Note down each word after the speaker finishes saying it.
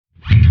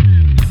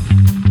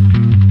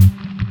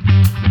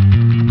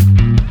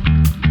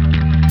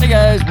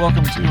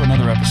welcome to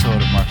another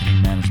episode of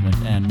Marketing, Management,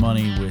 and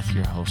Money with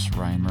your hosts,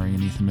 Ryan Murray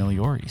and Ethan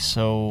Migliori.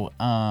 So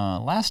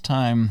last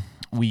time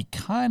we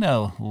kind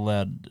of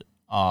led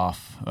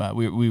off,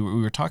 we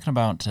were talking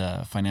about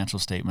financial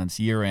statements,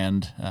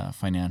 year-end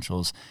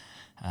financials.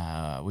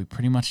 We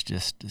pretty much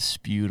just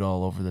spewed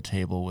all over the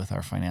table with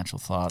our financial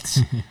thoughts.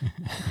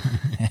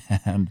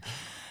 and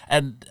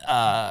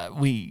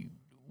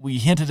we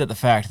hinted at the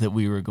fact that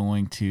we were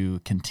going to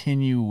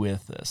continue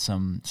with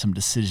some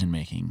decision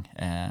making,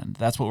 and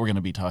that's what we're going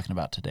to be talking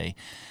about today.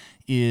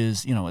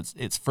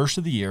 It's first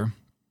of the year.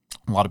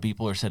 A lot of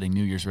people are setting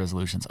New Year's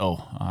resolutions.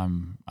 Oh,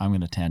 I'm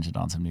going to tangent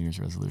on some New Year's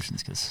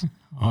resolutions because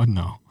oh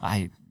no,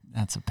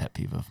 that's a pet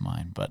peeve of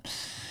mine. But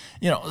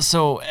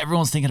so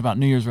everyone's thinking about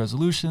New Year's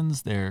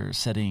resolutions. They're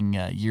setting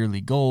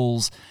yearly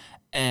goals,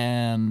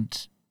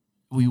 and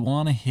we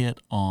want to hit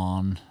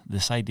on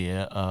this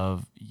idea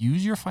of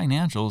use your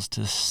financials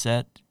to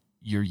set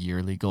your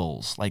yearly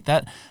goals. Like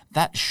that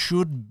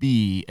should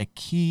be a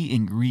key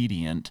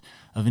ingredient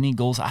of any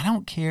goals. I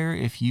don't care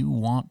if you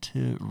want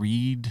to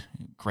read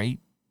great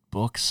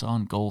books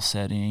on goal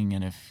setting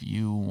and if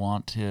you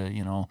want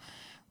to,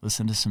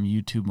 listen to some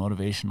YouTube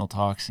motivational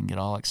talks and get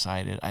all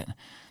excited.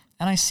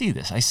 I see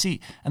this.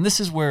 And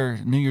this is where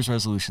New Year's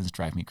resolutions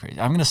drive me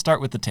crazy. I'm going to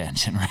start with the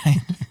tangent, right?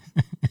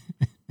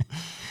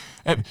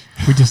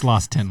 We just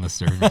lost 10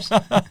 listeners.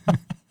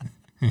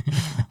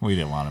 We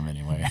didn't want them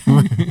anyway.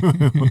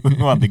 We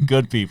want the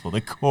good people,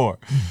 the core.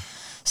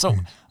 So,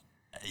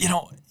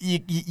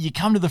 you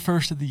come to the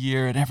first of the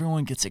year and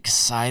everyone gets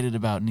excited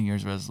about New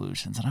Year's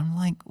resolutions. And I'm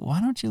like, why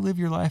don't you live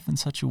your life in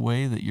such a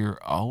way that you're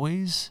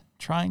always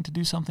trying to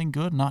do something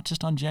good, not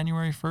just on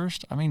January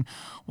 1st? I mean,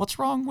 what's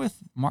wrong with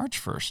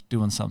March 1st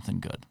doing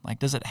something good? Like,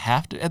 does it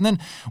have to? And then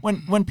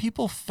when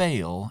people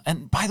fail,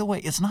 and by the way,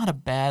 it's not a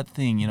bad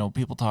thing.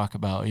 People talk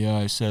about,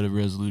 I set a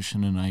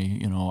resolution and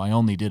I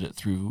only did it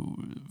through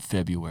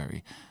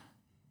February.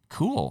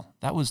 Cool.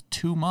 That was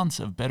 2 months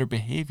of better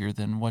behavior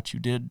than what you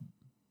did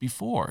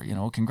before.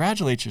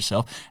 Congratulate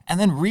yourself and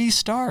then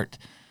restart.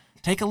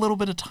 Take a little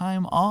bit of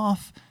time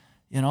off.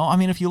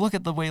 If you look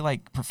at the way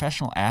like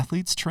professional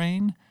athletes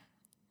train,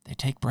 they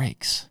take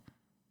breaks.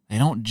 They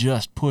don't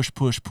just push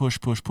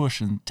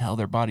until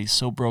their body's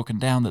so broken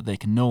down that they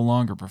can no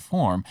longer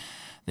perform.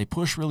 They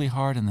push really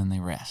hard and then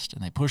they rest.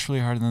 And they push really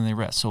hard and then they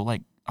rest. So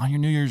like on your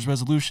New Year's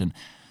resolution,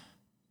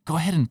 go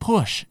ahead and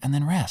push and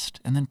then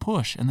rest and then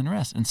push and then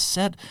rest. And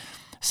set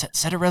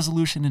a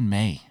resolution in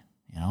May,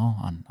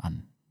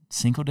 on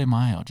Cinco de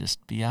Mayo.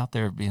 Just be out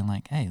there being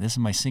like, hey, this is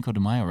my Cinco de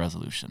Mayo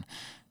resolution.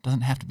 It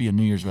doesn't have to be a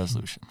New Year's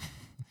resolution.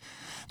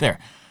 There.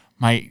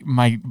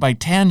 My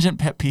tangent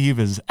pet peeve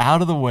is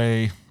out of the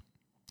way.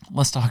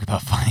 Let's talk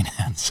about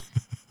finance.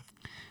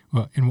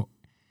 Well,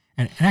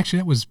 and actually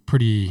that was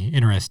pretty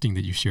interesting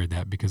that you shared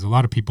that, because a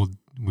lot of people,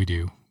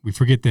 we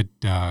forget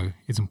that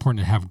it's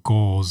important to have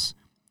goals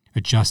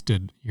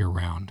adjusted year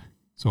round.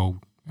 So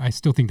I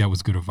still think that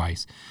was good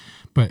advice.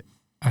 But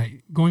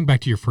going back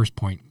to your first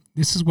point,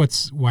 this is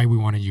why we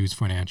want to use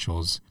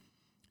financials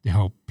to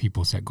help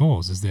people set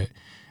goals, is that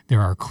there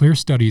are clear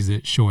studies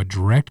that show a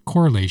direct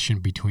correlation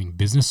between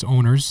business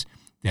owners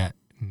that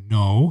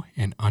know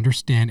and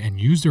understand and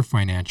use their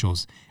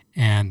financials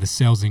and the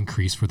sales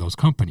increase for those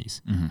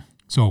companies. Mm-hmm.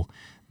 So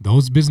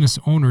those business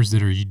owners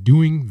that are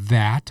doing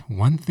that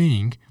one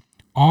thing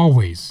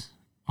almost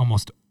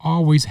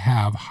always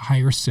have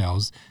higher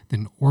sales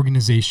than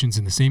organizations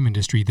in the same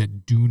industry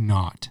that do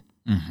not.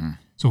 Mm-hmm.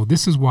 So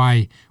this is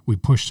why we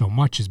push so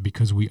much, is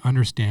because we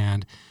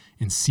understand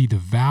and see the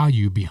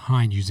value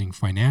behind using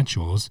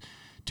financials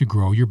to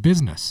grow your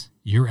business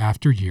year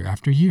after year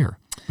after year.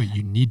 But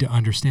you need to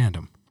understand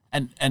them.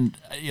 And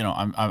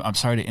I'm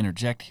sorry to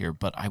interject here,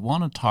 but I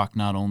want to talk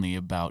not only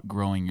about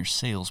growing your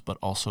sales, but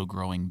also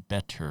growing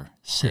better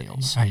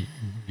sales.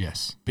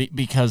 Yes.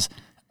 Because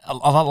a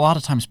lot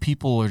of times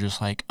people are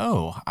just like,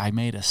 oh, I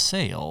made a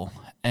sale,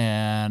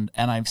 and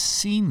I've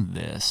seen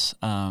this.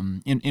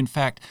 In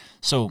fact,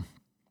 so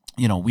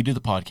we do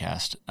the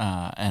podcast,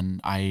 and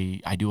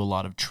I do a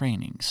lot of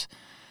trainings.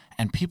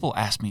 And people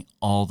ask me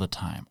all the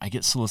time. I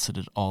get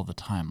solicited all the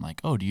time,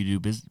 like, oh, do you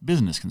do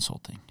business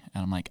consulting?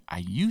 And I'm like, I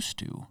used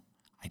to.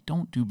 I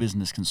don't do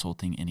business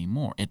consulting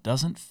anymore. It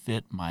doesn't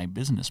fit my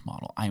business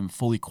model. I am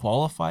fully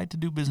qualified to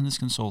do business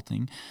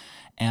consulting,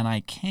 and I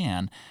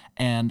can.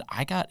 And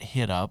I got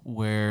hit up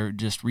where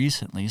just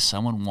recently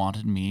someone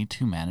wanted me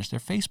to manage their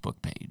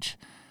Facebook page.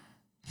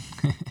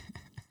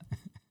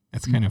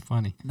 That's kind of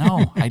funny.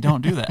 No, I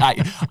don't do that.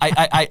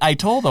 I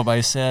told them,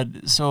 I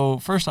said, so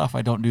first off,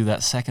 I don't do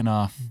that. Second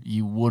off,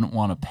 you wouldn't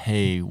want to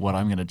pay what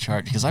I'm going to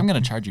charge, because I'm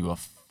going to charge you a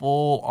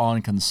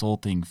full-on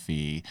consulting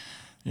fee,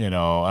 and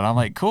I'm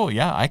like, cool,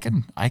 yeah, I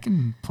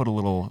can put a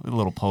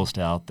little post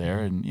out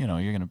there, and you're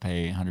going to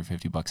pay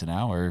 $150 an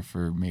hour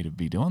for me to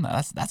be doing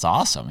that. That's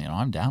awesome.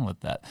 I'm down with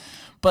that.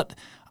 But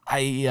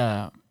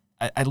I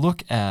I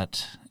look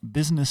at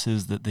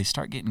businesses that they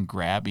start getting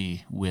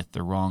grabby with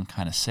the wrong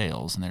kind of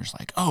sales, and they're just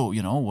like, oh,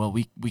 well,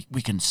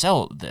 we can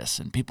sell this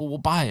and people will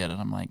buy it. And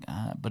I'm like,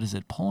 but is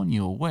it pulling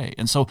you away?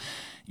 And so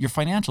your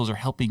financials are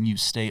helping you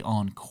stay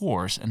on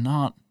course and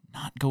not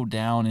go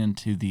down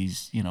into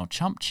these,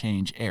 chump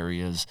change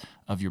areas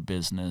of your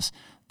business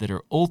that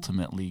are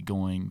ultimately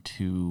going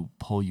to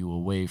pull you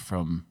away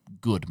from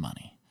good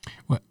money.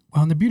 Well,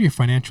 and the beauty of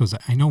financials,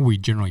 I know we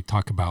generally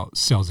talk about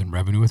sales and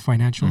revenue with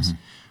financials,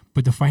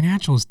 but the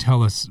financials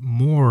tell us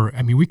more.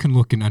 I mean, we can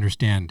look and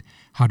understand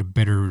how to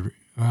better,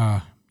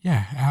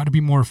 how to be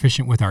more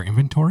efficient with our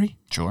inventory.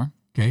 Sure.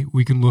 Okay.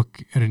 We can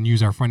look at and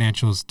use our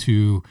financials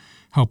to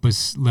help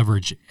us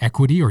leverage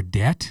equity or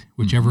debt,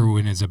 whichever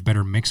one is a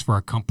better mix for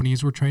our company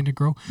as we're trying to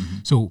grow.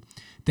 So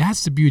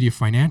that's the beauty of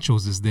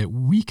financials, is that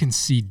we can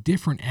see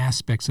different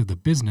aspects of the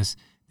business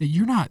that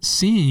you're not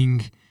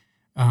seeing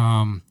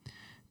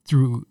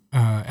through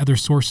other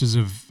sources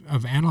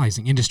of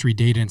analyzing industry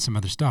data and some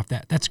other stuff.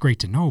 That's great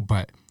to know,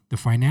 but the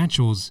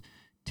financials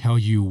tell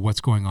you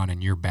what's going on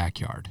in your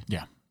backyard.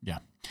 Yeah.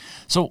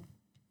 So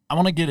I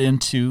want to get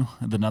into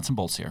the nuts and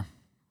bolts here.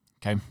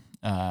 Okay.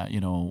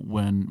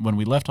 When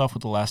we left off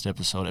with the last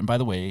episode, and by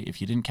the way, if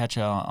you didn't catch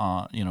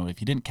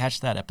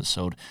that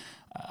episode,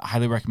 I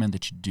highly recommend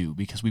that you do,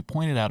 because we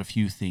pointed out a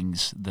few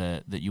things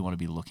that you want to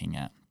be looking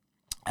at.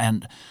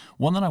 And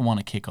one that I want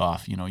to kick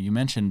off, you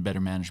mentioned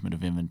better management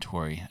of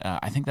inventory.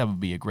 I think that would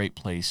be a great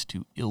place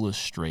to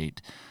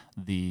illustrate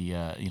the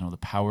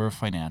power of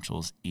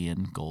financials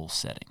in goal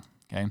setting.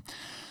 Okay,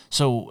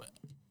 so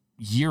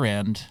year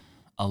end,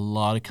 a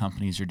lot of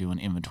companies are doing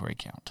inventory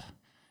count.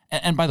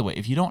 And by the way,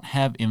 if you don't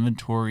have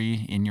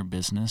inventory in your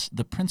business,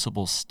 the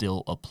principles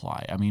still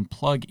apply. I mean,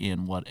 plug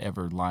in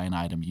whatever line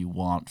item you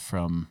want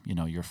from,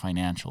 your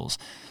financials.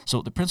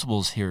 So the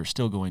principles here are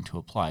still going to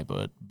apply,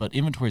 but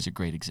inventory is a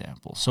great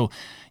example. So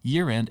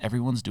year end,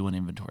 everyone's doing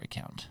inventory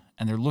count,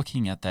 and they're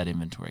looking at that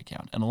inventory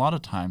count. And a lot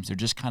of times they're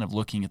just kind of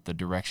looking at the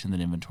direction that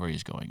inventory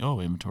is going.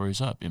 Oh, inventory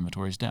is up,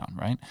 inventory is down,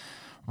 right?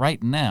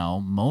 Right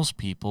now, most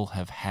people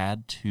have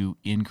had to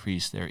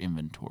increase their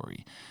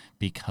inventory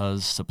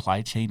because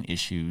supply chain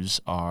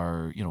issues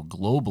are,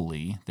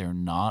 globally, they're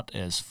not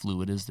as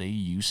fluid as they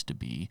used to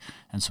be.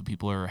 And so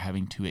people are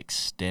having to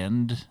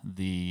extend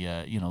the,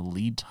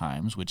 lead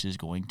times, which is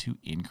going to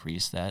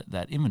increase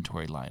that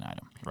inventory line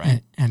item,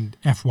 right? And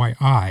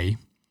FYI,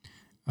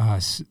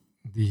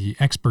 the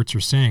experts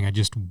are saying, I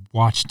just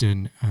watched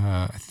a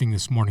thing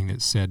this morning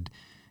that said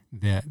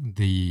that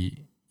the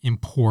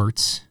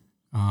imports,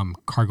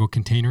 cargo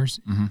containers,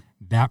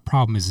 that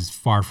problem is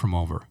far from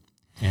over.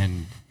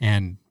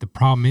 And the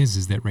problem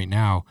is that right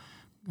now,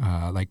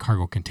 like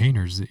cargo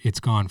containers, it's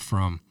gone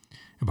from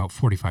about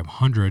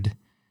 4,500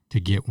 to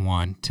get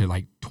one to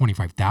like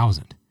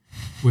 25,000,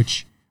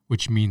 which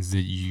means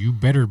that you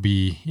better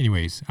be,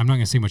 anyways, I'm not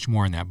going to say much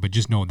more on that, but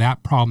just know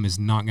that problem is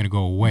not going to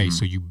go away.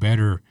 So you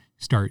better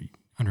start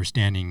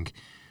understanding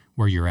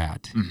where you're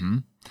at.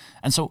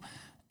 And so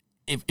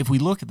if we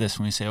look at this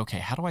and we say, okay,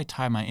 how do I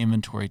tie my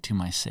inventory to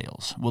my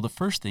sales? Well, the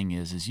first thing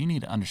is you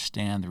need to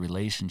understand the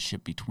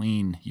relationship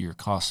between your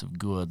cost of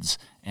goods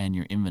and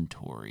your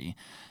inventory.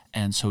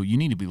 And so you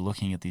need to be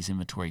looking at these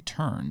inventory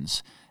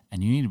turns,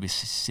 and you need to be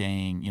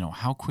saying,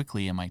 how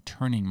quickly am I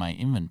turning my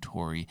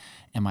inventory?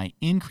 Am I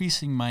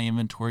increasing my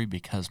inventory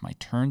because my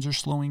turns are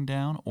slowing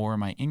down, or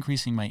am I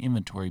increasing my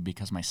inventory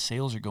because my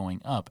sales are going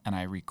up and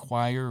I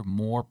require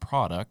more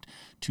product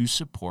to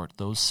support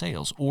those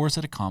sales? Or is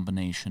it a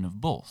combination of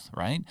both,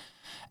 right?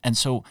 And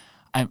so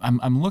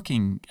I'm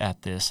looking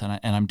at this and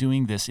I'm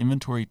doing this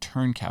inventory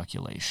turn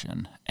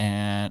calculation,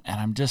 and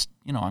I'm just,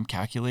 I'm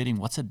calculating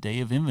what's a day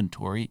of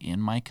inventory in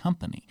my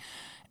company.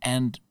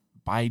 And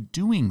by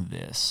doing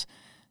this,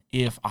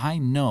 if I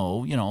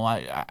know,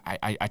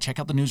 I check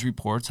out the news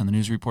reports, and the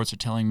news reports are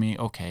telling me,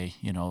 okay,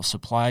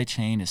 supply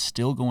chain is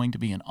still going to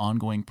be an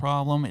ongoing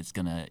problem. It's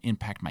going to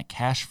impact my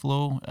cash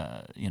flow,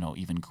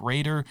 even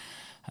greater.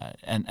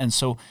 And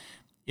so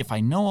if I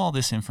know all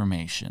this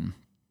information,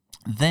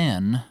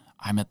 then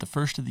I'm at the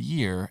first of the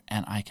year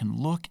and I can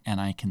look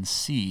and I can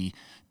see,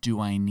 do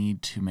I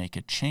need to make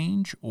a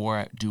change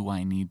or do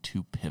I need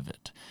to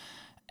pivot?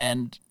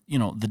 And,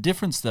 the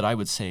difference that I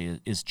would say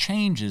is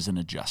change is an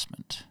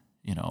adjustment.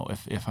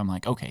 If I'm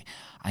like, okay,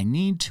 I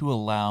need to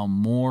allow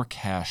more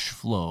cash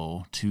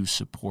flow to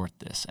support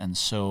this. And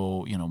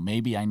so,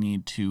 maybe I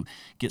need to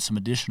get some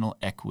additional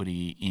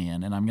equity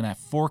in, and I'm going to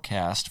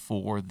forecast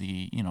for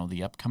the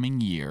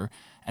upcoming year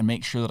and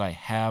make sure that I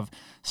have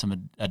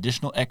some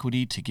additional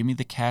equity to give me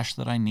the cash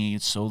that I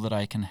need so that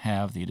I can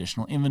have the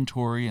additional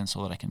inventory and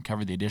so that I can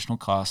cover the additional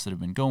costs that have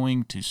been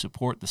going to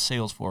support the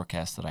sales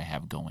forecast that I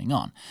have going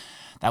on.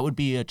 That would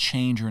be a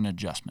change or an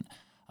adjustment.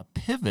 A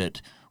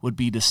pivot would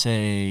be to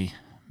say,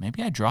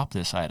 maybe I drop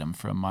this item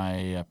from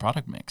my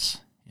product mix.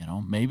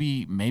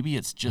 Maybe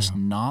it's just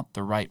not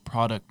the right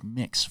product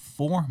mix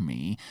for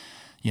me.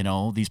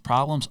 These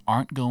problems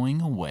aren't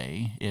going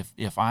away.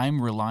 If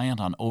I'm reliant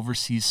on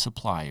overseas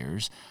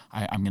suppliers,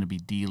 I'm going to be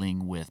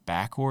dealing with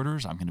back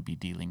orders. I'm going to be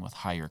dealing with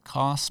higher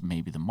costs.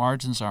 Maybe the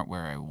margins aren't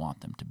where I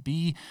want them to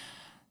be.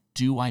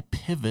 Do I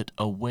pivot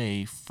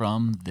away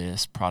from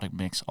this product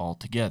mix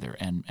altogether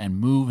and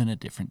move in a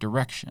different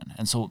direction?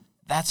 And so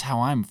that's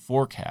how I'm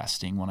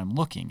forecasting when I'm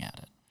looking at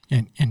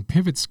it. And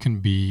pivots can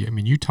be,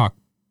 you talk,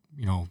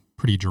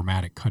 pretty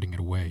dramatic, cutting it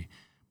away.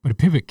 But a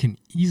pivot can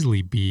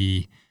easily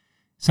be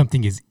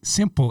something as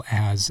simple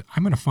as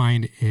I'm going to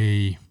find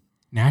a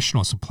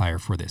national supplier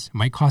for this. It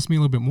might cost me a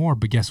little bit more,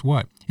 but guess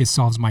what? It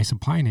solves my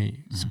supply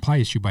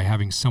issue by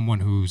having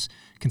someone who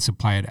can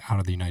supply it out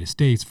of the United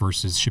States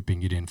versus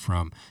shipping it in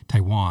from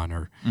Taiwan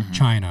or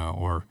China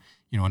or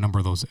a number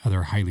of those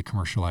other highly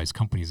commercialized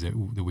companies that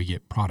we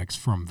get products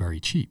from very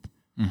cheap.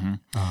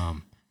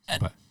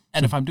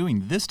 And if I'm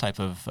doing this type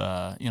of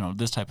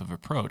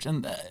approach,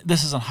 and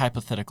this is a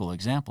hypothetical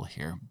example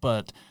here,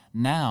 but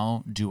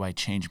now do I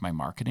change my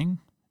marketing?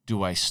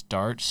 Do I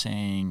start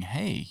saying,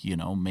 hey,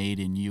 made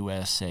in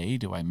USA?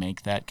 Do I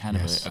make that kind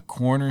of a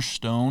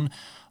cornerstone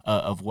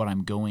of what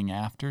I'm going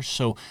after?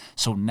 So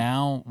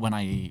now when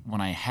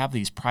I have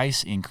these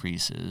price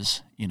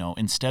increases,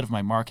 instead of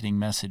my marketing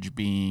message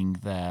being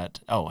that,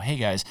 oh, hey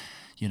guys,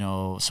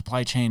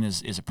 supply chain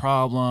is a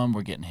problem.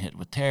 We're getting hit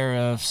with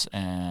tariffs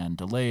and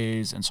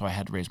delays, and so I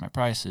had to raise my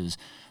prices.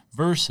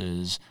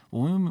 Versus,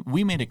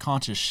 we made a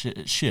conscious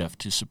shift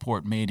to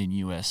support Made in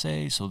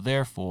USA, so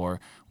therefore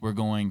we're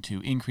going to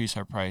increase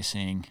our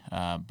pricing,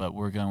 but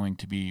we're going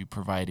to be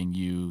providing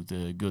you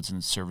the goods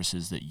and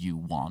services that you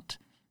want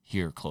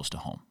here close to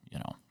home.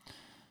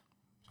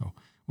 So,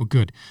 well,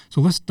 good.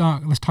 So let's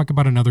talk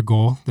about another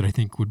goal that I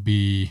think would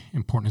be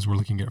important as we're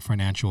looking at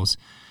financials.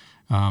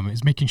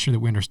 Is making sure that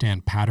we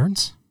understand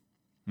patterns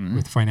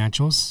with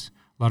financials.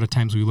 A lot of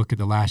times we look at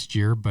the last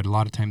year, but a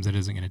lot of times that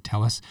isn't going to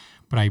tell us.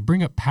 But I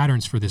bring up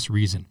patterns for this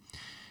reason,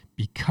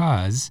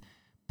 because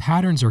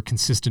patterns are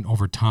consistent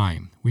over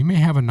time. We may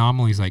have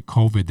anomalies like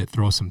COVID that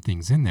throw some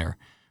things in there,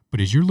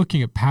 but as you're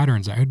looking at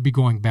patterns, I would be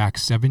going back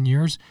 7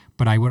 years,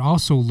 but I would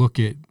also look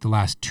at the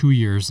last 2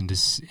 years and to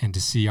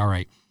see, all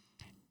right,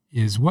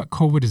 is what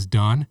COVID has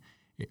done,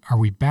 are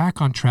we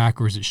back on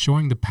track, or is it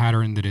showing the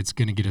pattern that it's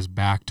going to get us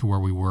back to where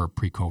we were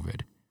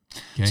pre-COVID?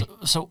 Okay.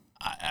 So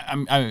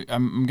I'm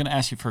going to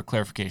ask you for a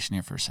clarification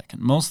here for a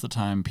second. Most of the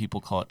time,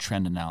 people call it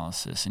trend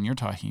analysis, and you're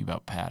talking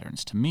about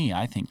patterns. To me,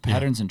 I think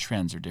patterns and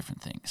trends are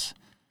different things.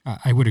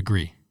 I would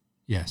agree.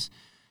 Yes,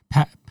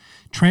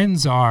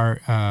 trends are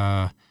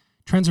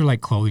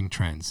like clothing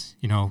trends.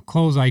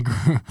 Clothes I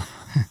grew.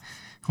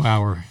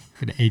 Wow, we're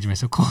going to age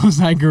myself.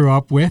 Clothes I grew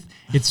up with.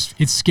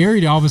 It's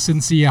scary to all of a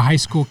sudden see a high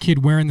school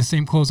kid wearing the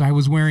same clothes I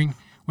was wearing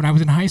when I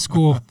was in high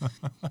school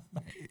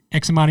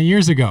X amount of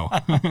years ago.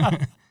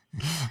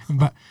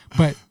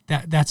 but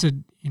that's a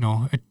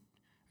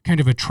kind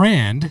of a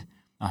trend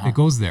that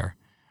goes there.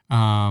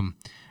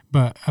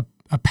 But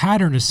a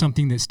pattern is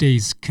something that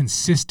stays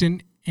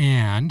consistent,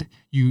 and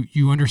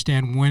you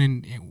understand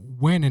when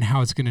and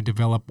how it's going to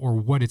develop, or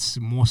what it's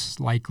most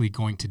likely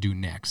going to do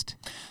next.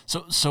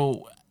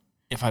 So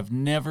if I've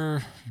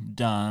never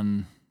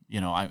done,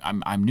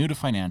 I'm new to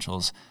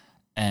financials,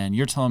 and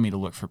you're telling me to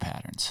look for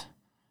patterns.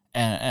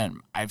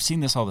 And I've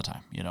seen this all the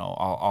time.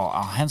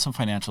 I'll hand some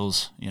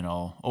financials,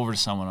 over to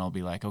someone. I'll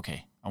be like,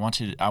 okay, I want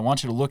you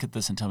to look at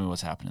this and tell me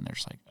what's happening. They're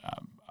just like,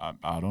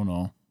 I don't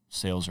know.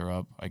 Sales are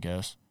up, I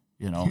guess.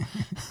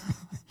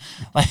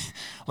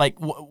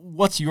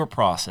 What's your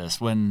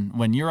process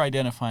when you're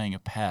identifying a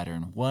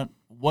pattern?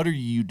 What are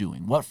you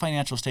doing? What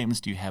financial statements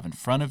do you have in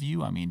front of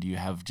you? Do you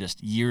have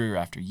just year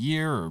after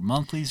year, or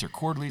monthlies or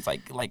quarterlies?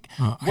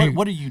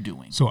 What are you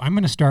doing? So I'm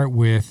going to start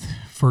with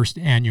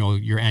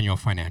your annual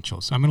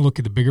financials. I'm going to look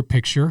at the bigger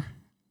picture.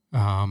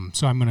 I'm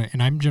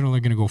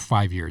generally going to go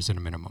 5 years at a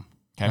minimum.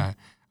 Okay.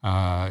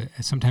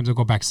 Sometimes I'll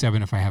go back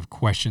 7 if I have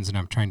questions and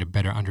I'm trying to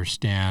better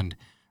understand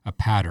a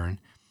pattern.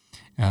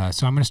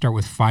 So I'm going to start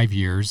with 5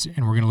 years,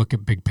 and we're going to look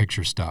at big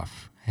picture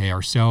stuff. Hey,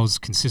 are sales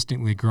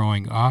consistently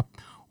growing up,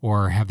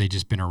 or have they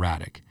just been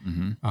erratic?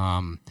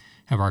 Mm-hmm.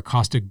 Have our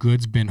cost of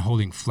goods been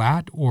holding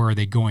flat, or are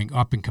they going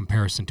up in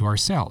comparison to our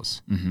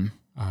sales?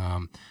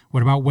 Mm-hmm.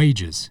 What about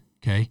wages?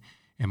 Okay,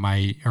 are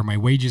my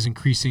wages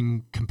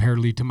increasing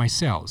comparatively to my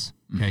sales?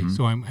 Okay,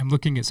 so I'm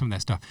looking at some of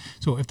that stuff.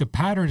 So if the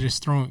pattern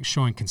is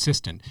showing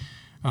consistent,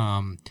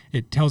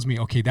 it tells me,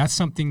 okay, that's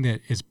something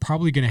that is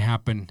probably going to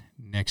happen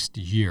next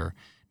year.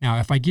 Now,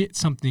 if I get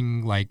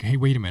something like, hey,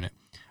 wait a minute,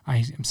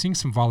 I'm seeing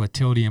some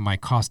volatility in my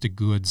cost of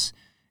goods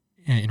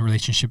in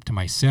relationship to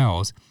my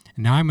sales,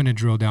 and now I'm going to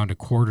drill down to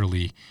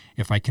quarterly.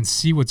 If I can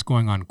see what's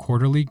going on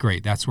quarterly,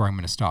 great, that's where I'm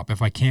going to stop.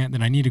 If I can't,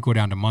 then I need to go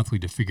down to monthly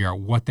to figure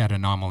out what that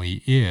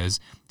anomaly is,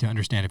 to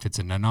understand if it's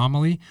an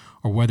anomaly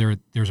or whether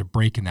there's a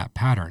break in that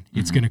pattern. Mm-hmm.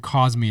 It's going to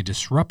cause me a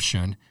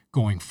disruption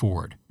going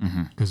forward,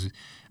 because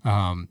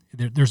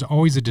there's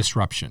always a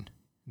disruption.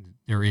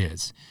 There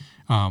is.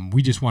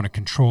 We just want to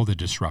control the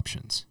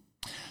disruptions.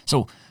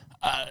 So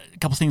a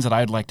couple things that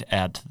I'd like to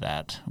add to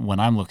that when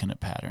I'm looking at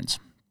patterns.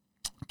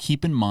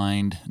 Keep in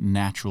mind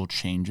natural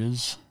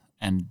changes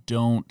and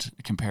don't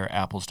compare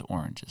apples to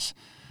oranges.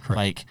 Correct.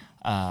 Like,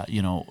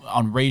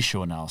 on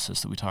ratio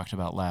analysis that we talked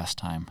about last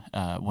time,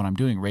 when I'm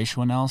doing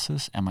ratio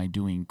analysis, am I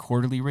doing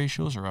quarterly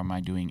ratios or am I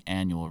doing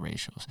annual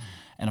ratios?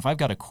 And if I've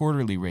got a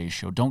quarterly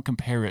ratio, don't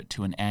compare it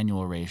to an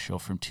annual ratio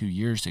from 2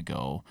 years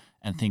ago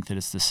and think that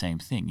it's the same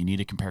thing. You need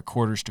to compare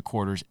quarters to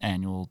quarters,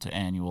 annual to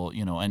annual,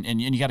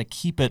 and you got to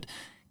keep it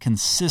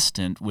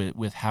consistent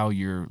with how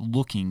you're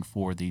looking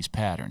for these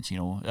patterns,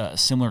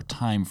 similar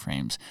time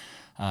frames.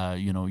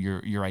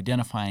 You're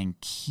identifying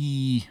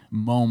key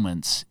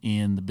moments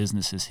in the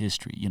business's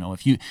history.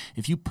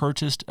 If you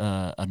purchased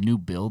a new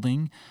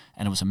building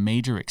and it was a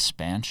major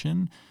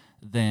expansion,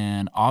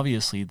 then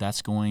obviously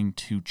that's going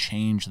to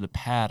change the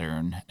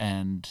pattern.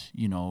 And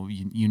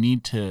you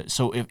need to.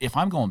 So if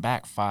I'm going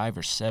back 5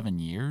 or 7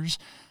 years,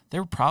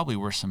 there probably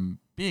were some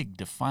big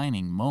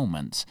defining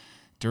moments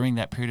during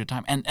that period of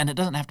time. And it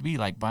doesn't have to be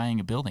like buying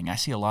a building. I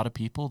see a lot of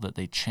people that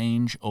they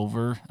change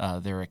over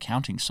their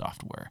accounting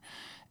software.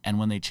 And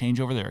when they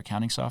change over their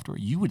accounting software,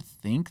 you would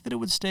think that it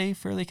would stay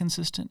fairly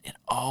consistent. It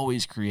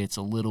always creates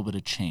a little bit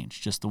of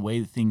change, just the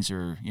way things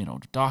are,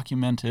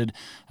 documented,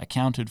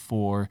 accounted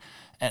for.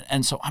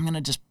 And so I'm going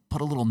to just put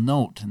a little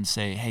note and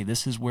say, hey,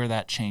 this is where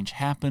that change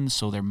happened.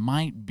 So there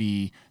might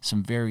be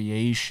some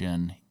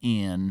variation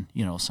in,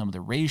 some of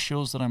the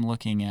ratios that I'm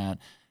looking at.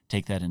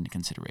 Take that into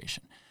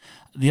consideration.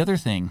 The other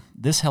thing,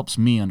 this helps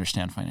me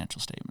understand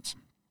financial statements.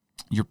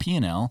 Your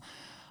P&L,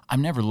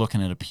 I'm never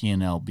looking at a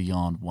P&L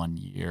beyond 1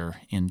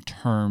 year in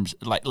terms,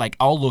 like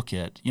I'll look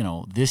at,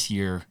 this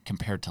year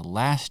compared to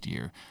last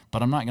year,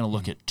 but I'm not going to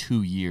look at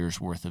 2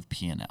 years worth of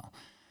P&L.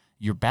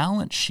 Your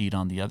balance sheet,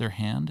 on the other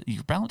hand,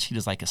 your balance sheet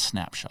is like a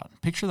snapshot.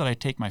 Picture that I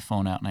take my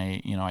phone out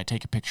and I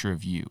take a picture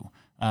of you.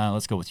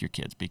 Let's go with your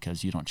kids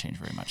because you don't change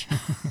very much.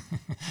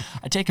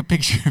 I take a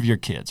picture of your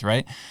kids,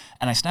 right?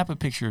 And I snap a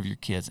picture of your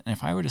kids. And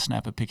if I were to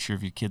snap a picture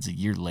of your kids a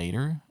year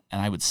later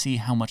and I would see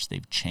how much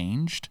they've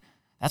changed,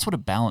 that's what a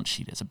balance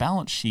sheet is. A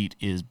balance sheet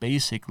is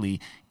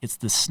basically, it's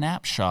the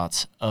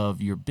snapshots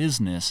of your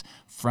business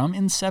from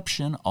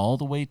inception all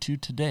the way to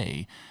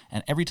today.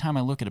 And every time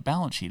I look at a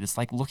balance sheet, it's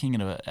like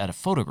looking at a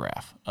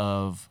photograph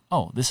of,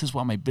 oh, this is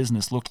what my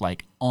business looked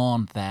like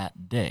on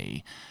that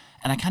day.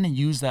 And I kind of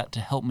use that to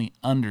help me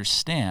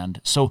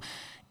understand. So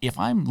if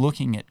I'm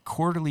looking at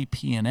quarterly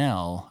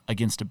P&L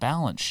against a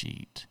balance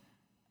sheet,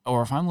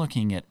 or if I'm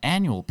looking at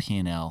annual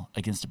P&L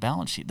against a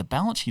balance sheet, the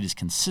balance sheet is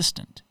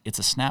consistent. It's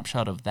a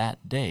snapshot of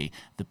that day.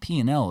 The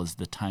P&L is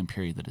the time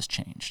period that has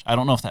changed. I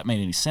don't know if that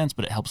made any sense,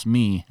 but it helps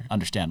me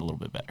understand a little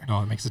bit better.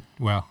 No, it makes it,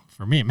 well,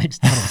 for me, it makes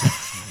total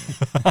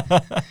sense.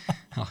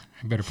 I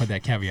better put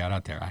that caveat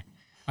out there.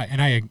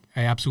 I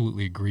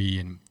absolutely agree.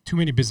 And too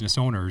many business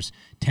owners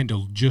tend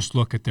to just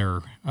look at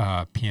their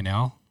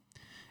P&L.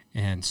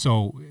 And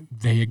so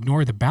they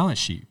ignore the balance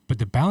sheet. But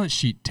the balance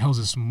sheet tells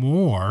us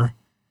more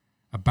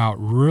about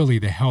really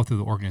the health of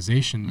the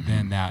organization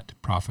than that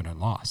profit and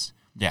loss.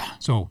 Yeah.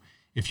 So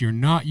if you're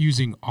not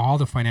using all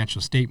the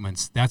financial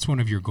statements, that's one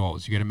of your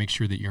goals. You got to make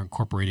sure that you're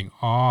incorporating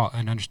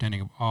an understanding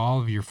of all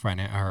of your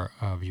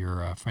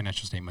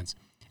financial statements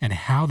and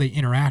how they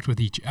interact with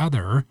each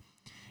other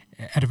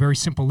at a very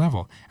simple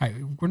level.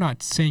 We're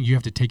not saying you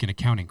have to take an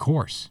accounting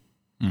course.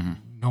 Mm-hmm.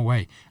 No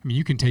way. I mean,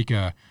 you can take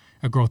a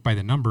growth by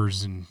the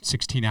numbers in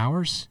 16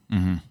 hours.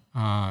 Mm-hmm.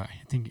 I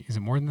think, is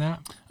it more than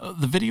that?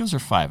 The videos are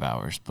 5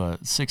 hours,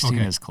 but 16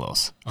 is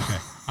close.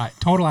 Okay.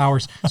 Total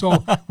hours.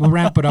 So we'll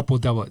ramp it up. We'll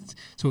double it.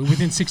 So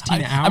within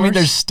 16 hours. I mean,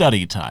 there's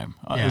study time.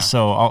 Yeah.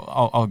 So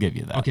I'll give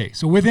you that. Okay.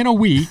 So within a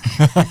week,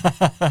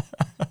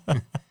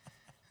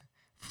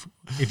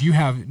 if you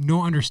have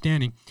no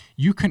understanding,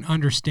 you can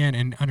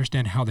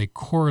understand how they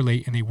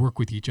correlate and they work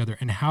with each other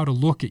and how to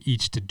look at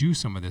each to do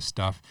some of this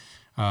stuff.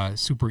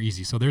 Super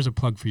easy. So there's a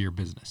plug for your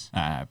business.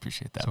 I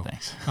appreciate that.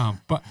 Thanks.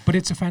 But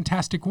it's a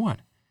fantastic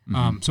one.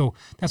 Mm-hmm. So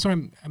that's what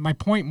my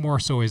point more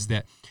so is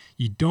that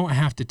you don't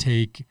have to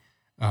take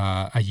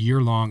a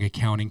year-long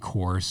accounting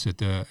course at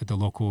the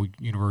local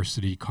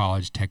university,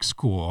 college, tech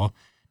school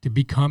to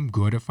become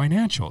good at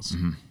financials.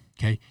 Mm-hmm.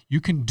 Okay.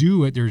 You can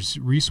do it. There's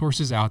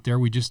resources out there.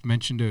 We just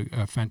mentioned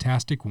a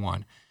fantastic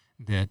one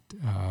that,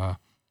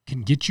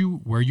 can get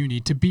you where you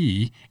need to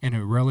be in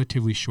a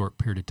relatively short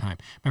period of time.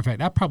 Matter of fact,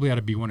 that probably ought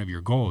to be one of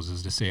your goals,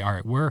 is to say, all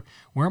right, where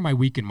am I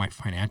weak in my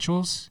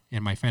financials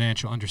and my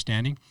financial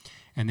understanding,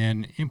 and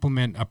then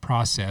implement a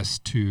process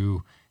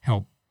to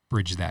help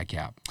bridge that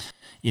gap.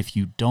 If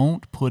you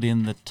don't put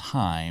in the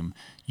time,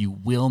 you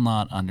will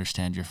not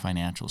understand your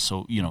financials.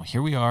 So,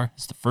 here we are.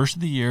 It's the first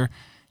of the year.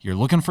 You're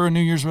looking for a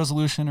New Year's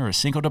resolution or a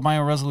Cinco de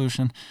Mayo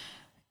resolution.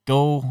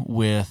 Go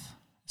with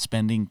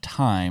spending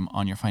time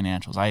on your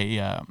financials.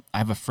 I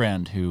have a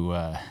friend who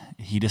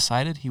he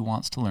decided he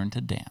wants to learn to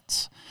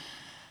dance,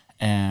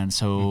 and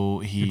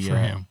so Good for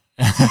him.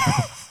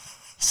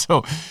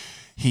 So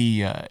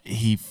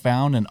he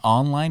found an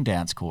online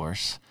dance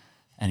course,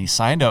 and he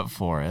signed up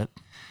for it.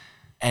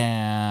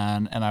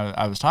 And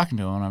I was talking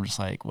to him, and I'm just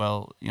like,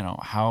 well,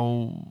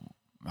 how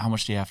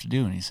much do you have to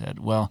do? And he said,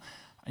 well,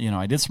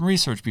 I did some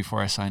research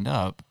before I signed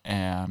up,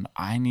 and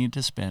I need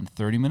to spend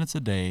 30 minutes a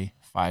day,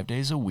 5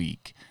 days a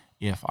week,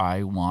 if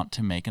I want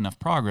to make enough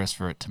progress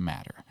for it to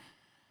matter.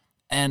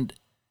 And,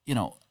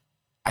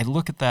 I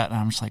look at that and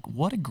I'm just like,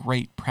 what a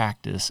great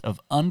practice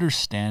of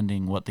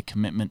understanding what the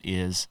commitment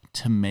is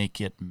to make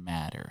it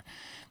matter.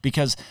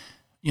 Because,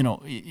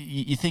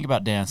 you think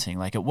about dancing,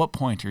 like at what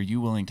point are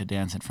you willing to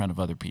dance in front of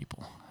other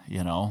people?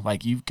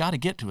 Like you've got to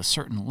get to a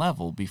certain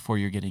level before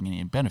you're getting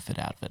any benefit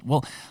out of it.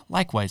 Well,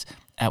 likewise,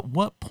 at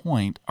what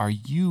point are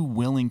you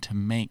willing to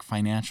make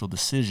financial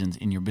decisions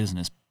in your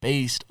business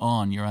based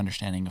on your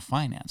understanding of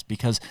finance?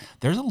 Because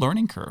there's a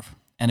learning curve.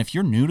 And if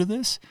you're new to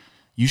this,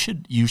 you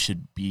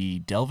should be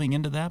delving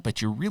into that,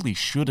 but you really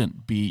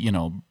shouldn't be,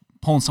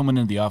 pulling someone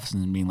into the office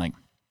and being like,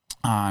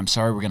 I'm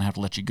sorry, we're going to have to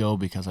let you go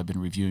because I've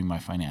been reviewing my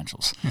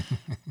financials.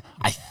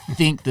 I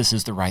think this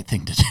is the right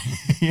thing to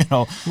do,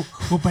 Well,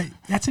 but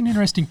that's an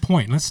interesting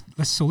point. Let's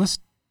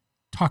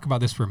talk about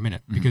this for a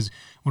minute, because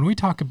when we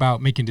talk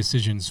about making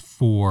decisions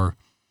for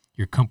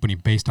your company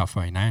based off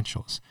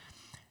financials,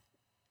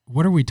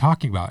 what are we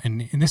talking about?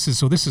 And this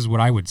is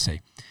what I would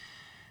say.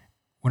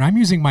 When I'm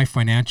using my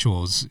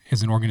financials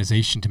as an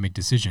organization to make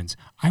decisions,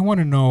 I want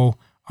to know,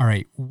 all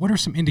right, what are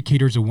some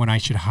indicators of when I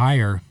should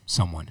hire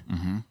someone?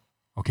 Mm-hmm.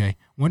 Okay.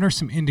 What are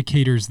some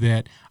indicators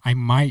that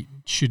I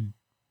should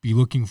be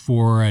looking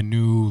for a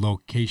new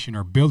location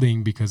or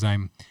building because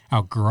I'm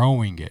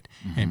outgrowing it?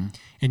 Mm-hmm.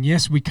 And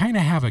yes, we kind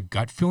of have a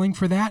gut feeling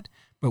for that,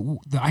 but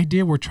the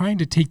idea, we're trying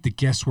to take the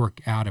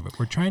guesswork out of it.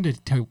 We're trying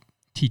to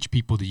teach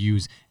people to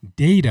use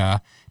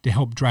data to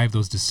help drive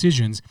those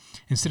decisions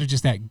instead of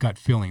just that gut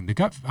feeling.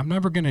 I'm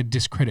never going to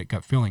discredit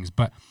gut feelings,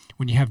 but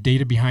when you have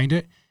data behind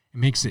it, it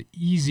makes it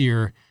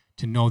easier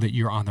to know that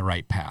you're on the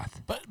right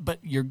path. But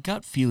your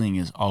gut feeling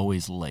is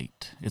always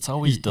late. It's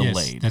always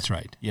delayed. Yes, that's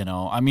right.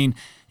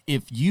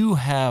 If you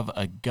have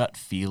a gut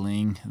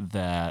feeling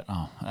that,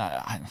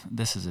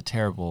 this is a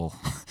terrible,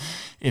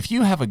 if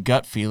you have a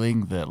gut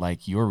feeling that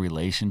like your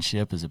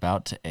relationship is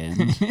about to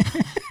end.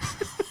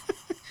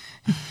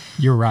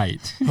 You're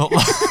right.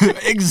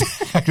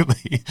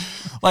 Exactly.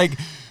 Like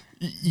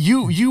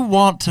you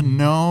want to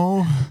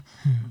know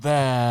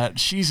that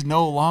she's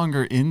no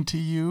longer into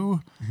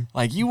you.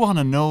 Like you want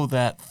to know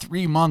that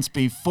 3 months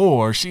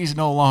before she's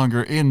no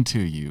longer into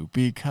you,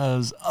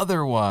 because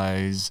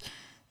otherwise,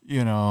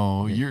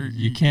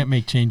 you can't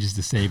make changes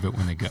to save it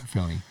when the gut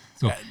feeling.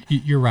 So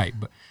you're right,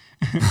 but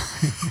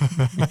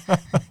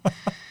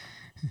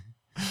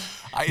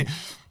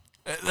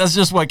that's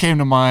just what came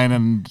to mind,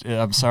 and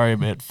I'm sorry,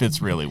 but it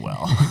fits really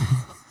well.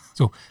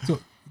 So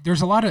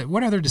there's a lot of,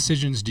 what other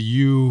decisions do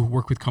you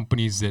work with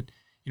companies that,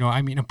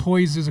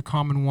 employees is a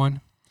common one.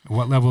 At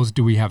what levels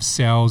do we have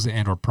sales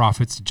and or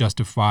profits to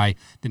justify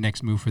the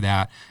next move for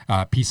that?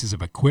 Pieces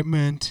of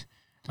equipment.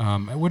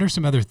 What are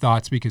some other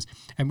thoughts?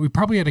 And we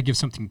probably had to give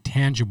something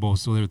tangible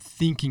so they're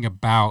thinking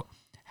about,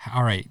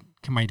 all right,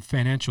 can my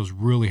financials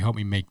really help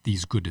me make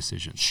these good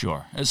decisions?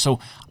 Sure. So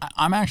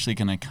I'm actually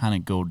going to kind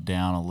of go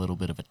down a little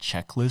bit of a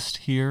checklist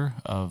here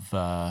of,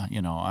 I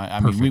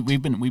mean,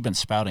 we've been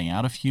spouting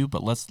out a few,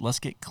 but let's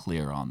get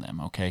clear on them,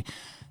 okay?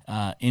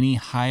 Any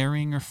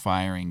hiring or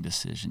firing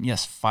decision.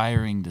 Yes,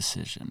 firing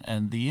decision.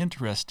 And the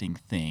interesting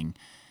thing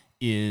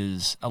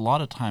is a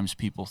lot of times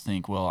people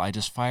think, well, I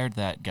just fired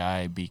that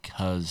guy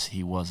because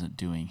he wasn't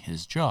doing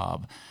his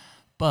job.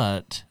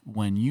 But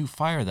when you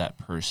fire that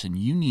person,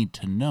 you need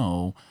to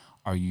know,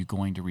 are you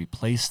going to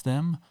replace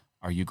them?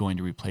 Are you going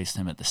to replace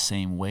them at the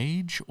same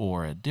wage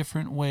or a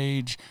different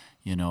wage?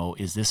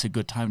 Is this a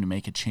good time to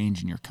make a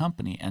change in your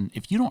company? And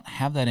if you don't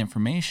have that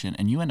information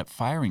and you end up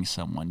firing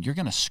someone, you're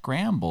going to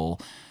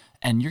scramble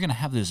and you're going to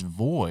have this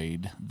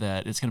void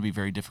that it's going to be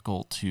very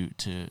difficult to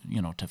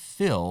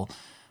fill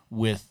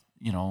with,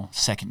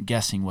 second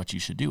guessing what you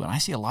should do. And I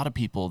see a lot of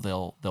people,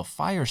 they'll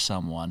fire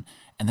someone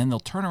and then they'll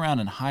turn around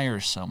and hire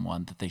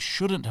someone that they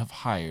shouldn't have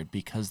hired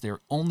because their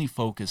only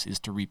focus is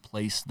to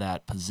replace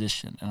that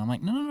position. And I'm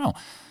like, no.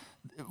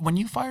 When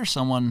you fire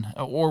someone,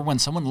 or when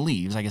someone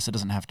leaves, I guess it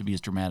doesn't have to be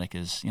as dramatic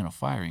as,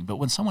 firing, but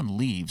when someone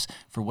leaves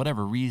for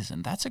whatever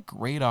reason, that's a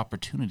great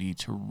opportunity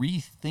to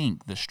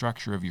rethink the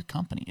structure of your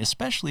company,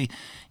 especially,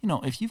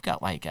 if you've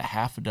got like a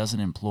half a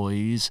dozen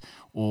employees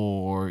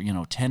or,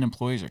 10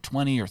 employees or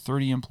 20 or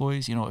 30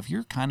 employees, if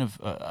you're kind of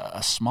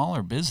a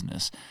smaller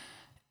business,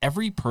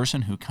 every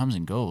person who comes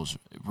and goes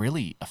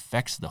really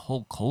affects the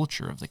whole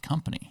culture of the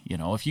company.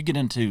 If you get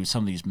into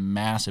some of these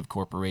massive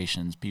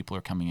corporations, people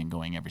are coming and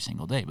going every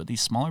single day. But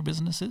these smaller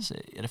businesses,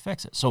 it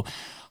affects it. So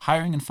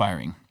hiring and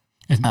firing.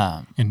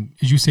 And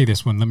as you say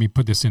this one, let me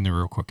put this in there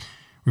real quick.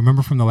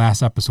 Remember from the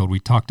last episode, we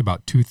talked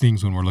about two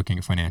things when we're looking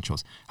at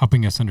financials,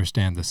 helping us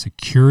understand the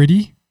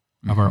security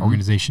of our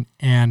organization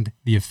and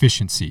the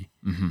efficiency.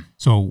 Mm-hmm.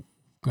 So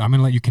I'm going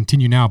to let you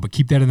continue now, but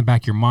keep that in the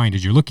back of your mind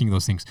as you're looking at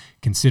those things.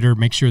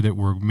 Make sure that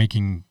we're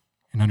making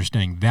and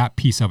understanding that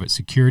piece of it.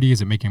 Security,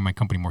 is it making my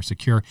company more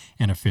secure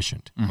and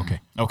efficient? Mm-hmm.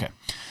 Okay.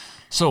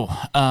 So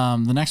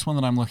the next one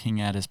that I'm looking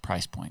at is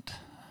price point,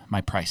 my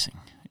pricing.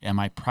 Am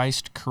I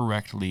priced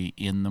correctly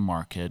in the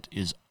market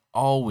is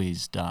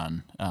always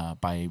done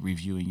by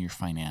reviewing your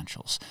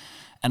financials.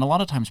 And a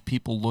lot of times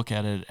people look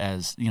at it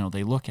as,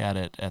 they look at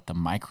it at the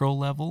micro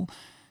level.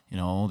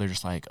 They're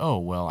just like, oh,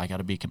 well, I got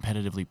to be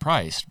competitively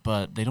priced,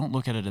 but they don't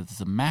look at it at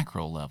the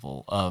macro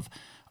level of,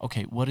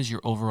 okay, what is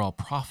your overall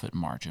profit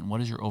margin?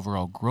 What is your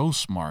overall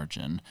gross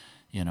margin?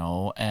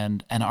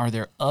 And are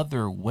there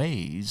other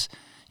ways?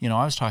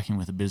 I was talking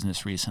with a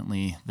business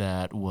recently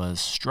that was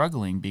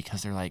struggling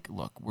because they're like,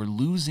 look, we're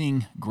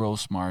losing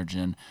gross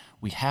margin.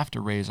 We have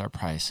to raise our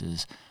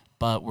prices,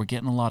 but we're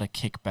getting a lot of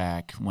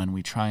kickback when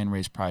we try and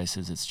raise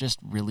prices. It's just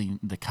really,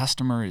 the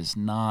customer is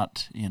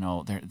not,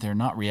 they're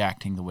not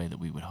reacting the way that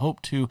we would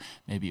hope to.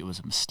 Maybe it was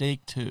a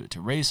mistake to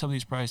raise some of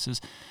these prices.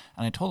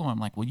 And I told them, I'm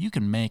like, well, you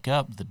can make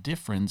up the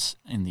difference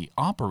in the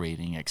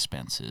operating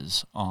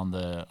expenses on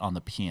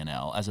the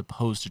P&L as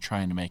opposed to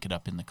trying to make it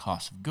up in the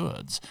cost of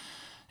goods.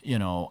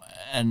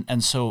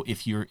 And so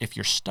if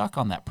you're stuck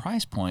on that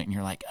price point and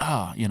you're like,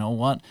 you know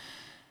what?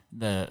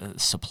 The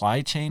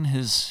supply chain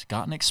has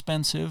gotten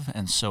expensive,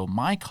 and so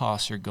my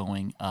costs are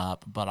going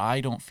up, but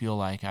I don't feel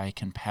like I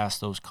can pass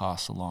those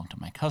costs along to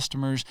my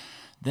customers.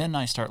 Then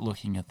I start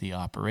looking at the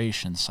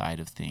operation side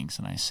of things,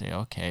 and I say,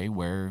 okay,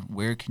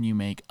 where can you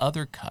make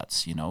other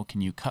cuts?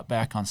 Can you cut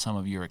back on some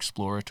of your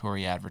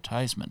exploratory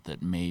advertisement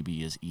that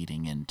maybe is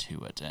eating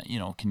into it?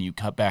 Can you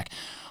cut back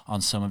on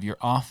some of your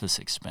office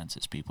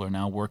expenses? People are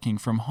now working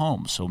from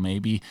home, so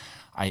maybe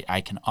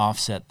I can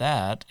offset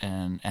that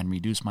and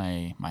reduce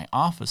my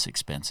office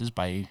expenses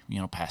by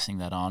passing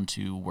that on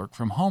to work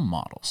from home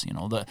models.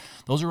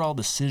 Those are all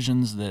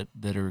decisions that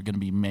are going to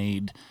be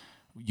made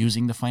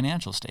using the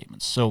financial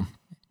statements. So,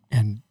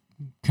 and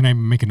can I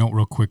make a note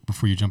real quick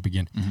before you jump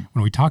again? Mm-hmm.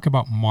 When we talk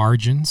about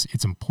margins,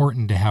 it's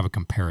important to have a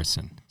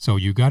comparison. So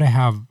you got to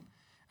have,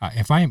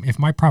 if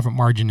my profit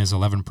margin is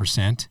 11%,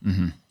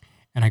 mm-hmm.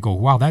 and I go,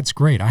 wow, that's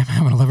great, I'm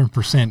having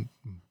 11%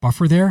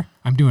 buffer there,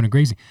 I'm doing a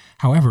crazy.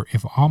 However,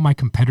 if all my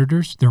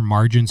competitors, their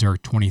margins are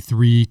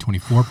 23,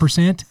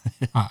 24%,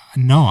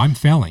 no, I'm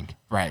failing.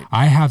 Right.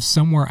 I have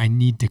somewhere I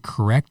need to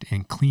correct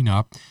and clean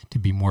up to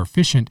be more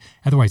efficient.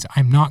 Otherwise,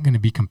 I'm not going to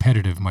be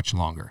competitive much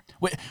longer.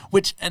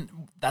 And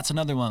that's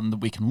another one that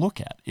we can look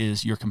at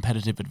is your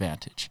competitive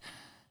advantage.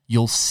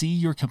 You'll see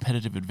your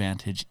competitive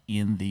advantage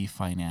in the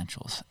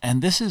financials.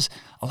 And this is,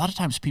 a lot of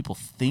times people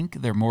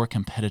think they're more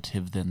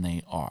competitive than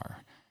they are.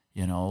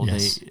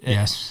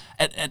 Yes.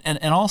 And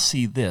I'll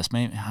see this.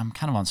 Maybe I'm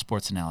kind of on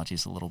sports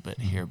analogies a little bit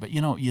here, but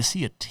you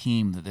see a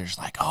team that there's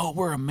like, oh,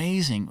 we're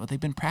amazing, but they've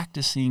been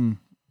practicing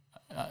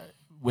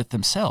with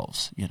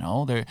themselves.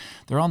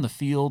 They're on the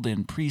field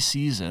in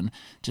preseason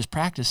just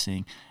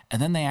practicing,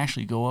 and then they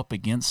actually go up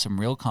against some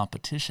real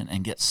competition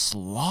and get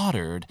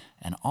slaughtered.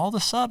 And all of a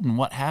sudden,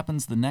 what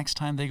happens the next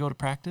time they go to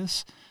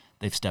practice?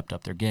 They've stepped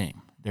up their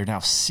game. They're now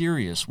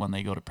serious when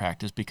they go to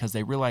practice because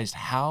they realized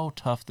how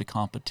tough the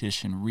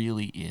competition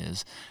really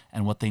is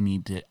and what they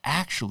need to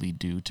actually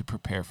do to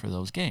prepare for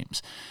those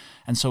games.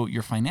 And so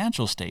your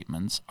financial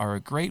statements are a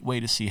great way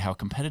to see how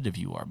competitive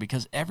you are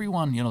because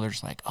everyone, they're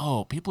just like,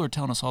 oh, people are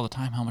telling us all the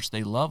time how much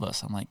they love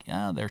us. I'm like,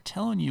 yeah, they're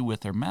telling you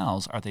with their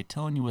mouths. Are they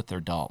telling you with their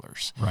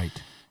dollars?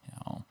 Right.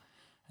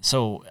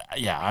 So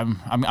yeah,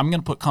 I'm going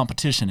to put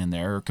competition in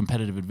there or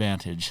competitive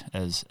advantage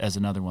as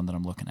another one that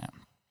I'm looking at.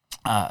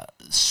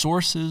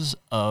 Sources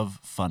of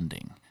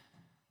funding.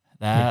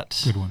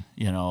 That good one.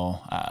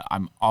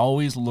 I'm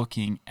always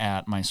looking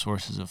at my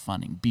sources of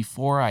funding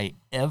before I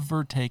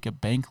ever take a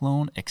bank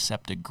loan,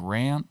 accept a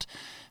grant,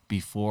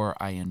 before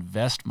I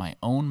invest my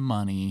own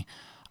money.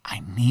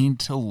 I need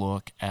to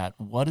look at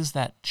what does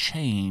that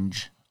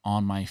change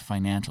on my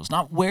financials.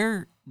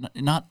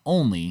 Not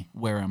only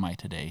where am I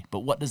today, but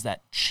what does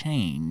that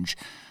change?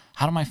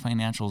 How do my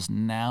financials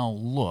now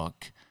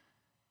look?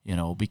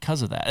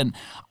 Because of that. And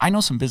I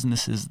know some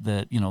businesses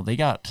that, they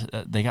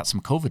got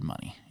some COVID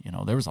money.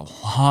 There was a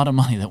lot of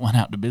money that went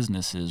out to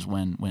businesses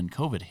when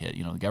COVID hit.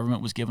 The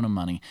government was giving them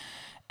money,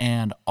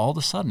 and all of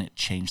a sudden it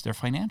changed their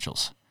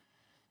financials.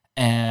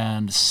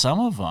 And some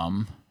of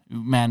them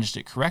managed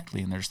it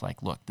correctly, and they're just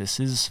like, look, this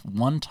is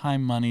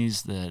one-time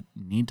monies that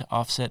need to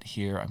offset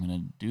here. I'm going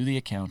to do the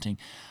accounting.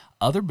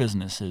 Other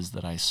businesses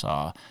that I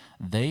saw,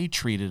 they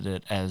treated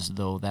it as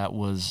though that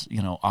was,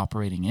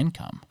 operating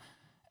income.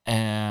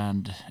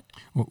 And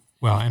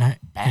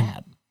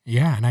bad.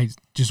 And I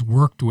just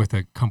worked with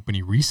a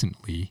company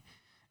recently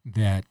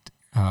that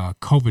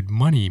COVID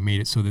money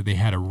made it so that they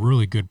had a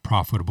really good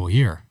profitable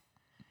year.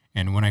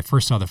 And when I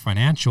first saw the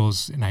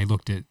financials and I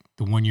looked at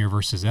the 1 year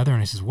versus the other,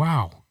 and I says,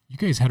 wow, you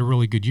guys had a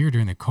really good year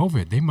during the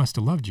COVID. They must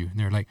have loved you. And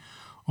they're like,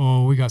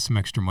 oh, we got some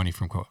extra money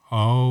from COVID.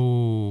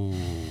 Oh,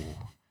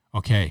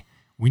 okay.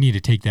 We need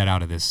to take that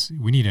out of this.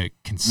 We need to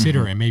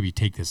consider and maybe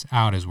take this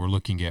out as we're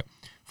looking at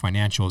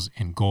financials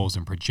and goals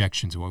and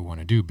projections of what we want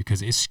to do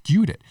because it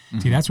skewed it.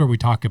 See, that's where we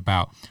talk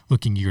about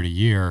looking year to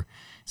year,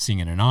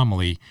 seeing an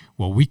anomaly.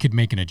 Well, we could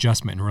make an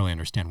adjustment and really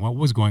understand what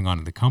was going on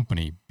in the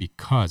company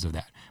because of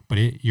that.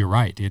 But you're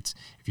right. It's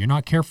if you're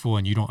not careful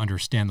and you don't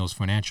understand those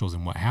financials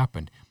and what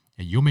happened,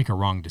 you'll make a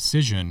wrong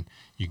decision.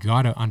 You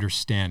got to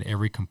understand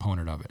every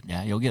component of it.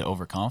 Yeah, you'll get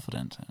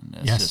overconfident, and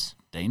it's just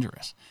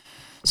dangerous.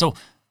 So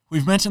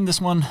We've mentioned this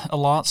one a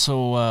lot,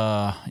 so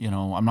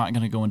I'm not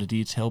going to go into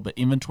detail, but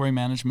inventory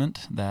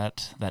management,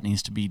 that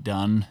needs to be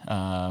done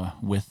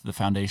with the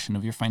foundation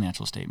of your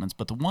financial statements.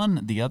 But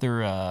the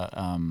other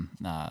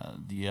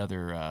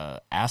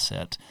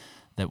asset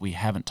that we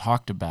haven't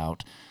talked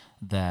about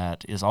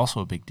that is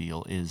also a big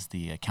deal is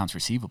the accounts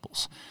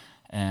receivables.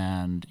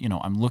 And,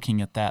 I'm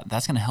looking at that.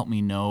 That's going to help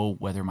me know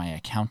whether my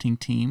accounting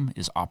team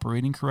is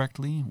operating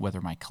correctly,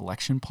 whether my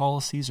collection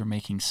policies are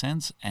making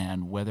sense,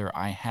 and whether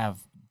I have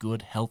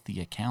good,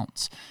 healthy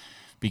accounts.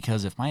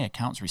 Because if my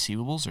accounts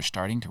receivables are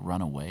starting to run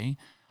away,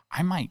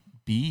 I might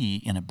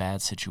be in a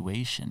bad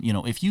situation.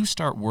 If you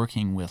start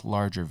working with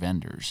larger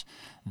vendors,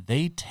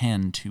 they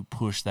tend to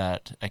push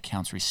that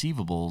accounts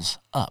receivables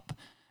up.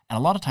 And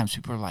a lot of times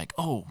people are like,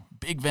 oh,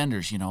 big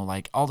vendors,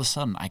 like all of a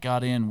sudden I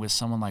got in with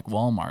someone like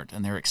Walmart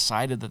and they're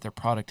excited that their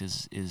product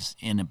is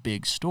in a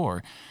big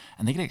store,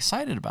 and they get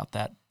excited about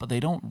that, but they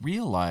don't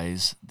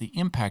realize the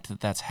impact that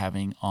that's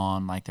having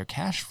on like their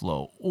cash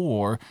flow,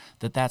 or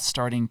that that's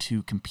starting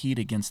to compete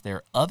against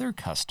their other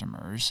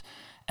customers.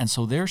 And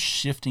so they're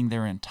shifting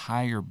their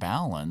entire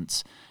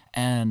balance.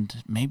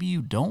 And maybe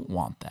you don't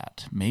want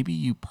that. Maybe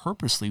you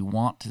purposely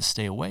want to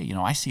stay away.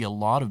 I see a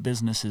lot of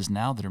businesses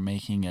now that are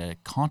making a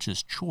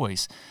conscious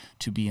choice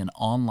to be an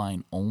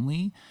online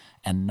only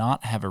and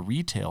not have a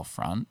retail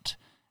front.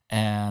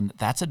 And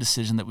that's a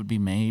decision that would be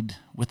made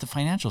with the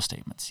financial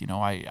statements.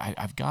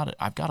 I've got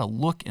to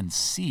look and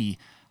see,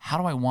 how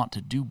do I want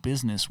to do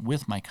business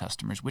with my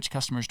customers? Which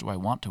customers do I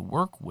want to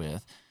work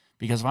with?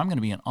 Because if I'm going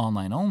to be an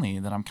online only,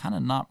 then I'm kind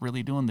of not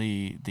really doing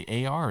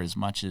the AR as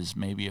much as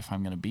maybe if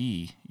I'm going to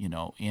be,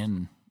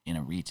 in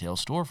a retail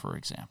store, for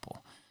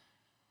example.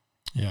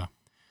 Yeah.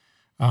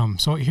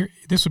 So here,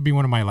 this would be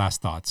one of my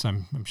last thoughts.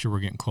 I'm sure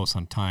we're getting close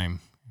on time.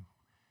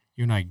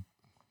 You and I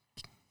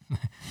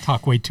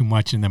talk way too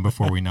much, and then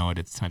before we know it,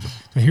 it's time to.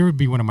 So here would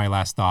be one of my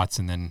last thoughts,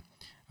 and then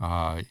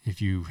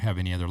if you have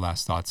any other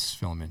last thoughts,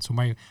 fill them in. So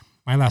my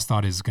last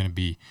thought is going to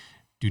be: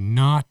 do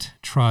not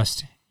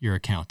trust your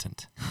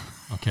accountant.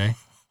 Okay?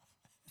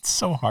 It's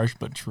so harsh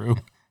but true.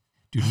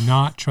 Do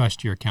not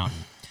trust your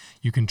accountant.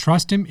 You can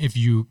trust him if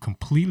you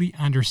completely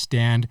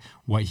understand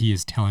what he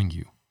is telling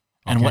you. Okay?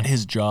 And what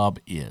his job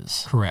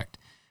is. Correct.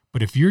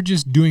 But if you're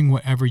just doing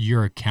whatever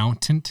your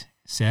accountant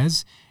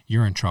says,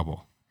 you're in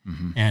trouble.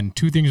 Mm-hmm. And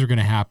two things are going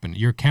to happen.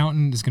 Your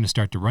accountant is going to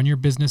start to run your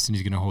business and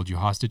he's going to hold you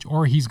hostage,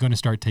 or he's going to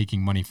start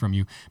taking money from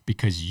you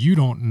because you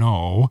don't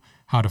know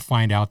how to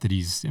find out that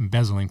he's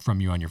embezzling from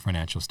you on your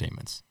financial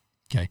statements.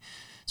 Okay?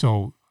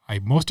 So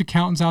most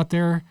accountants out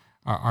there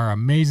are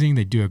amazing.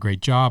 They do a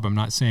great job. I'm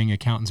not saying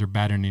accountants are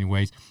bad in any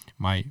ways.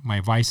 My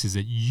advice is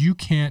that you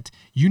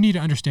need to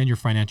understand your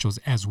financials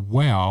as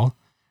well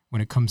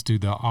when it comes to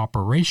the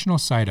operational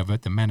side of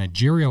it, the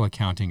managerial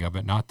accounting of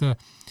it, not the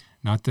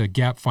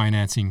gap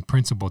financing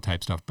principal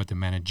type stuff, but the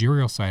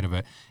managerial side of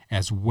it,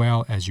 as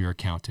well as your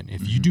accountant.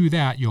 If you do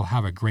that, you'll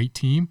have a great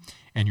team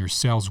and your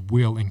sales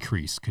will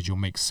increase because you'll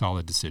make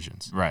solid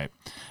decisions. Right.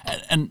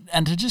 And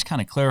to just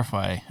kind of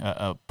clarify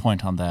a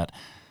point on that,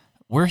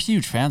 we're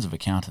huge fans of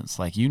accountants.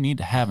 Like, you need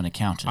to have an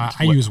accountant.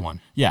 I use one.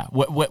 Yeah.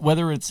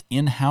 Whether it's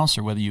in-house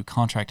or whether you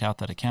contract out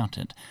that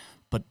accountant,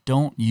 but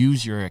don't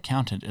use your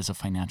accountant as a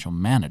financial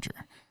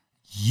manager.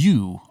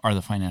 You are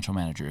the financial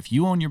manager. If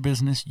you own your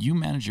business, you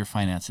manage your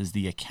finances.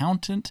 The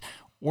accountant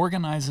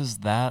organizes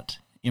that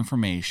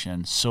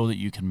information so that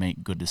you can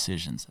make good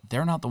decisions.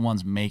 They're not the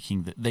ones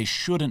they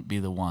shouldn't be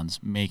the ones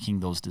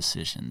making those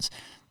decisions.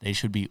 They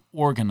should be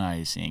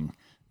organizing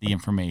the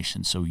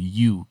information so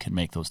you can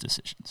make those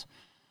decisions.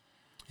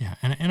 Yeah,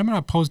 and I'm not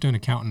opposed to an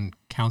accountant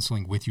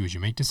counseling with you as you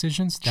make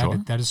decisions.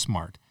 That is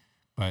smart,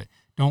 but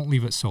don't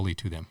leave it solely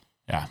to them.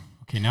 Yeah.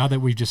 Okay, now that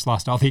we've just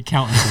lost all the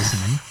accountants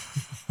listening.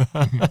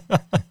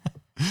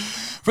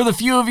 For the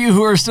few of you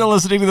who are still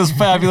listening to this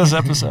fabulous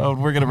episode,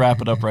 we're going to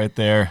wrap it up right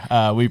there.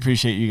 We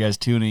appreciate you guys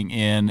tuning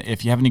in.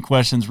 If you have any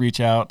questions, reach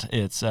out.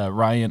 It's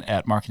Ryan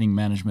at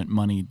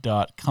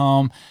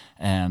marketingmanagementmoney.com,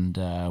 and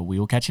we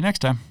will catch you next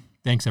time.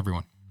 Thanks,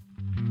 everyone.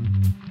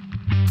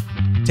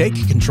 Take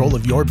control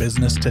of your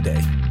business today.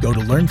 Go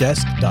to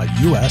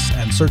LearnDesk.us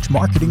and search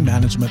Marketing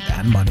Management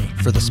and Money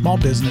for the small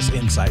business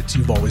insights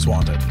you've always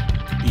wanted.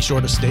 Be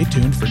sure to stay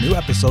tuned for new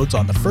episodes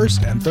on the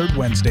first and third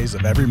Wednesdays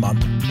of every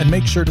month, and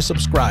make sure to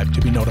subscribe to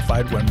be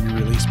notified when we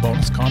release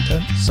bonus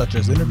content such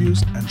as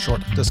interviews and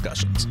short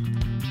discussions.